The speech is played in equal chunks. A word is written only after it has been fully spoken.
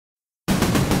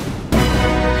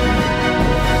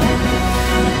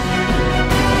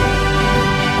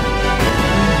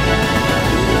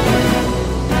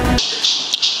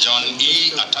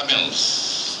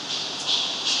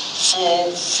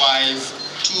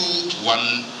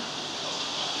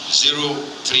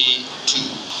4521032,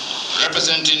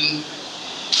 representing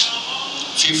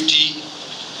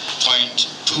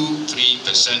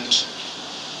 50.23%.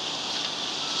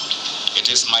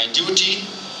 It is my duty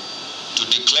to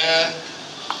declare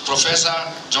Professor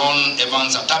John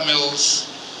Atta-Mills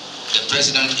the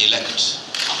President-elect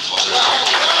of the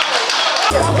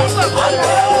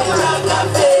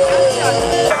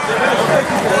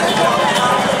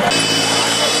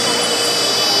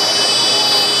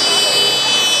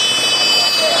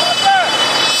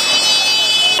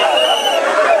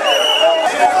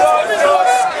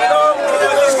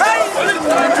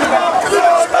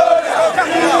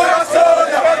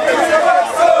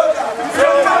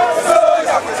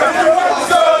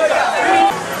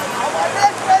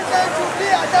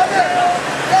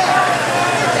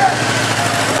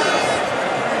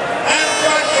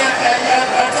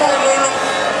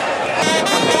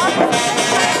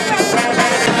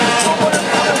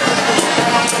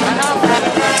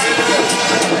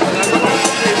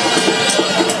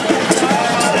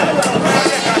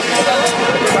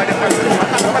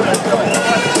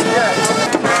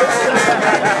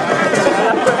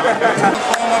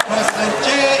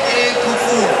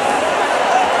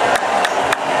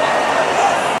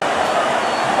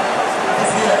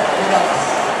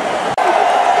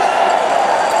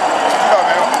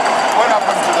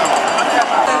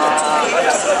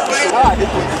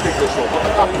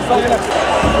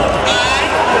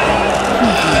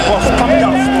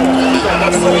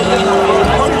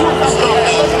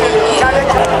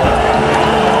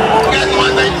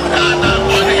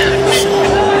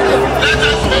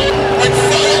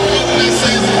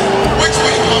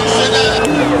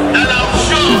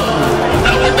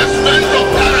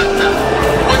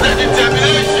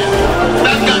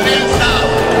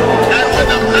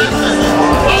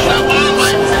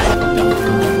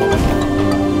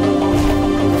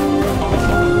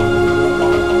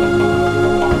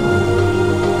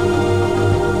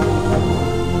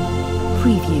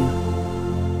Preview.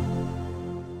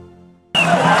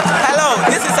 Hello,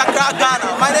 this is Accra,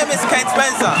 Ghana. My name is Kent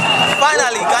Spencer.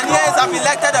 Finally, Ghanaians have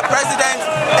elected a president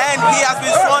and he has been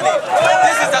sworn in.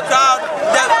 This is the crowd,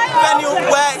 the venue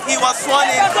where he was sworn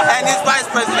in and his vice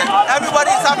president.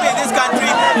 Everybody is happy in this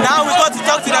country. Now we got to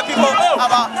talk to the people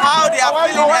about how they are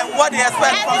feeling and what they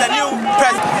expect from the new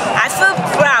president. I feel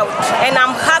proud and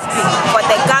I'm happy for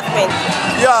the government.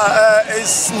 Yeah,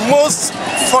 it's most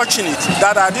fortunate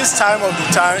that at this time of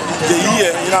the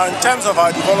year, in terms of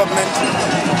our development,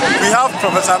 we have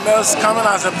Professor Mills coming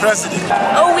as a president.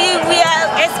 We are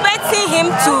expecting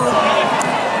him to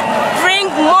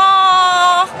bring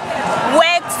more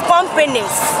works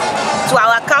companies to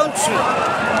our country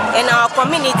and our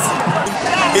community.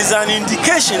 It's an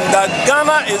indication that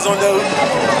Ghana is on the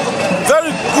very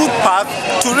good path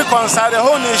to reconcile the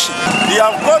whole nation. They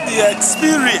have got the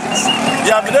experience,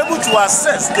 they have been able to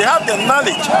assess, they have the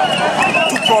knowledge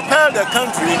to propel the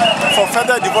country for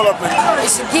further development.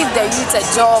 We should give the youth a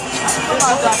job,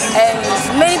 and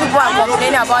many people are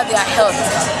complaining about their health.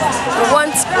 We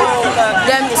want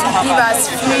them to give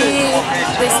us free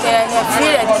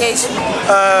education.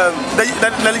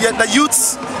 The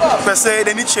youths per se,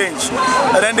 they need change,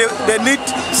 and then they need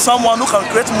someone who can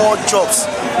create more jobs.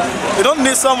 They don't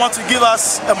need someone to give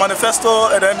us a manifesto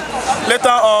and then later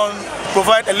on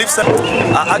provide a lip service.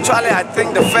 Actually, I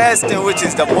think the first thing, which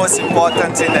is the most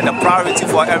important thing and the priority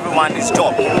for everyone, is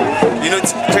job. To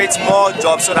create more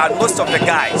jobs so that most of the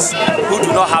guys who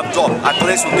do not have job at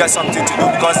least will get something to do,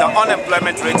 because the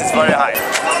unemployment rate is very high.